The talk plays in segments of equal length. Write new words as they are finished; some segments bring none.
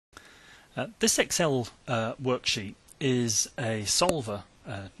This Excel worksheet is a solver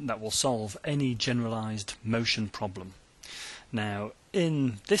that will solve any generalized motion problem. Now,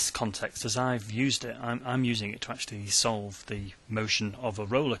 in this context, as I've used it, I'm using it to actually solve the motion of a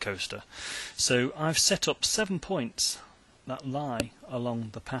roller coaster. So I've set up 7 points that lie along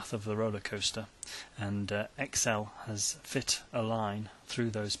the path of the roller coaster, and Excel has fit a line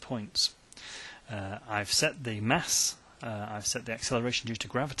through those points. I've set the mass, I've set the acceleration due to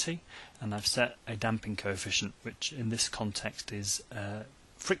gravity, and I've set a damping coefficient, which in this context is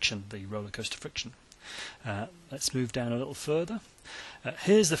friction, the roller coaster friction. Let's move down a little further.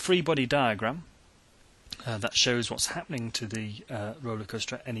 Here's the free body diagram that shows what's happening to the roller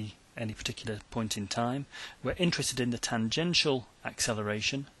coaster at any particular point in time. We're interested in the tangential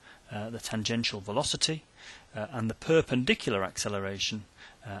acceleration, the tangential velocity, and the perpendicular acceleration,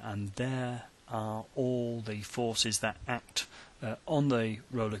 and there are all the forces that act on the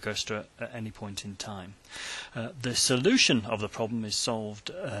roller coaster at any point in time. The solution of the problem is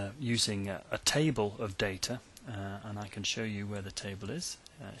solved using a table of data, and I can show you where the table is.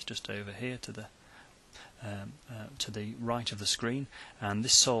 It's just over here to the right of the screen, and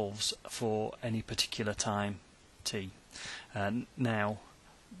this solves for any particular time t. Now,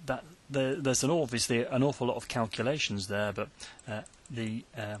 there's obviously an awful lot of calculations there, but the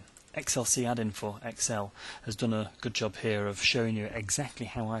XLC add-in for Excel has done a good job here of showing you exactly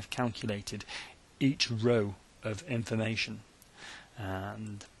how I've calculated each row of information.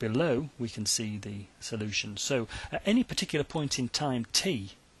 And below we can see the solution. So at any particular point in time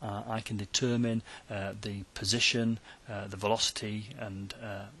t, I can determine the position, the velocity, and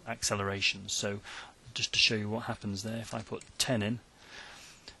acceleration. So just to show you what happens there, if I put 10 in,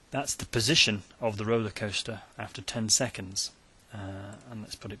 that's the position of the roller coaster after 10 seconds. And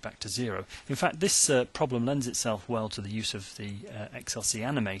let's put it back to 0. In fact, this problem lends itself well to the use of the XLC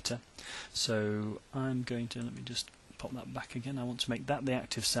animator. So I'm going to, let me just pop that back again. I want to make that the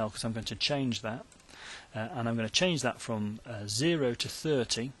active cell because I'm going to change that. And I'm going to change that from 0 to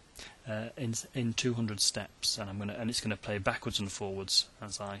 30 in 200 steps. And it's going to play backwards and forwards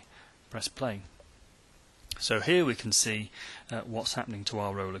as I press play. So here we can see what's happening to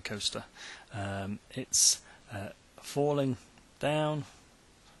our roller coaster. It's falling down,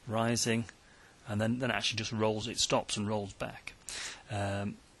 rising, and then actually just rolls. It stops and rolls back.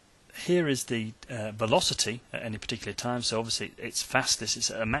 Here is the velocity at any particular time. So obviously it's fastest, it's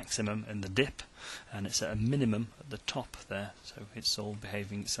at a maximum in the dip, and it's at a minimum at the top there. So it's all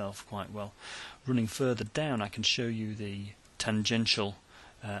behaving itself quite well. Running further down, I can show you the tangential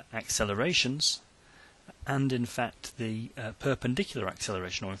accelerations, and in fact the perpendicular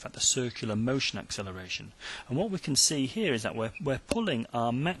acceleration, or in fact the circular motion acceleration. And what we can see here is that we're pulling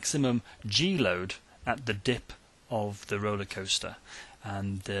our maximum G load at the dip of the roller coaster,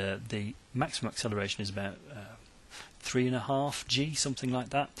 and the maximum acceleration is about 3.5 G, something like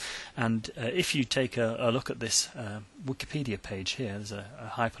that. And if you take a look at this Wikipedia page here, there's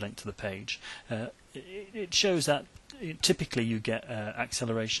a hyperlink to the page, it shows that typically you get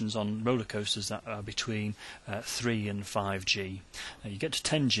accelerations on roller coasters that are between 3 and 5 G. You get to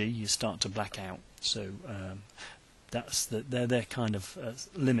 10 G, you start to black out. So they're kind of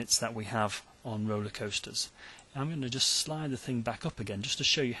limits that we have on roller coasters. I'm going to just slide the thing back up again just to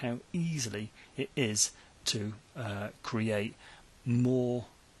show you how easily it is to create more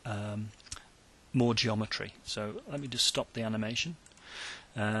geometry. So let me just stop the animation.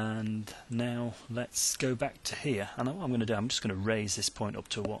 And now let's go back to here, and what I'm going to do, I'm just going to raise this point up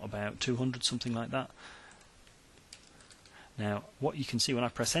to what, about 200, something like that. Now what you can see when I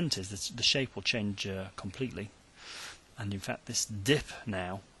press enter is the shape will change completely, and in fact this dip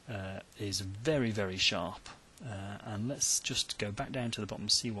now is very, very sharp. And let's just go back down to the bottom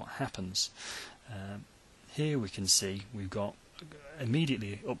and see what happens. Here we can see we've got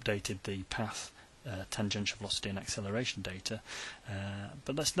immediately updated the path, tangential velocity and acceleration data,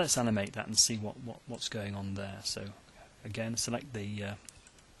 but let's animate that and see what's going on there. So again, select the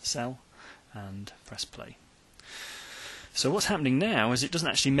cell and press play. So what's happening now is it doesn't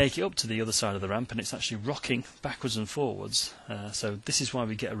actually make it up to the other side of the ramp, and it's actually rocking backwards and forwards. So this is why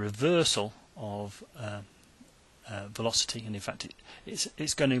we get a reversal of velocity, and in fact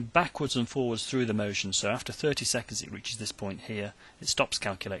it's going backwards and forwards through the motion. So after 30 seconds it reaches this point here, it stops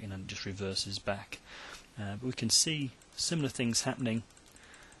calculating and just reverses back. But we can see similar things happening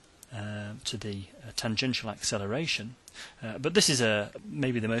to the tangential acceleration, but this is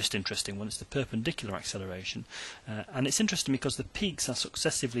maybe the most interesting one. It's the perpendicular acceleration, and it's interesting because the peaks are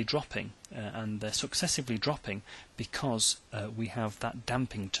successively dropping, and they're successively dropping because we have that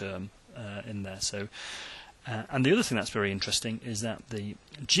damping term in there. So And the other thing that's very interesting is that the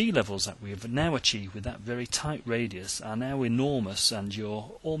G levels that we have now achieved with that very tight radius are now enormous, and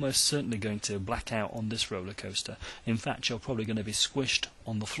you're almost certainly going to black out on this roller coaster. In fact, you're probably going to be squished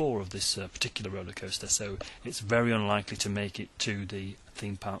on the floor of this particular roller coaster, so it's very unlikely to make it to the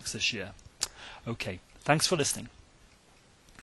theme parks this year. Okay, thanks for listening.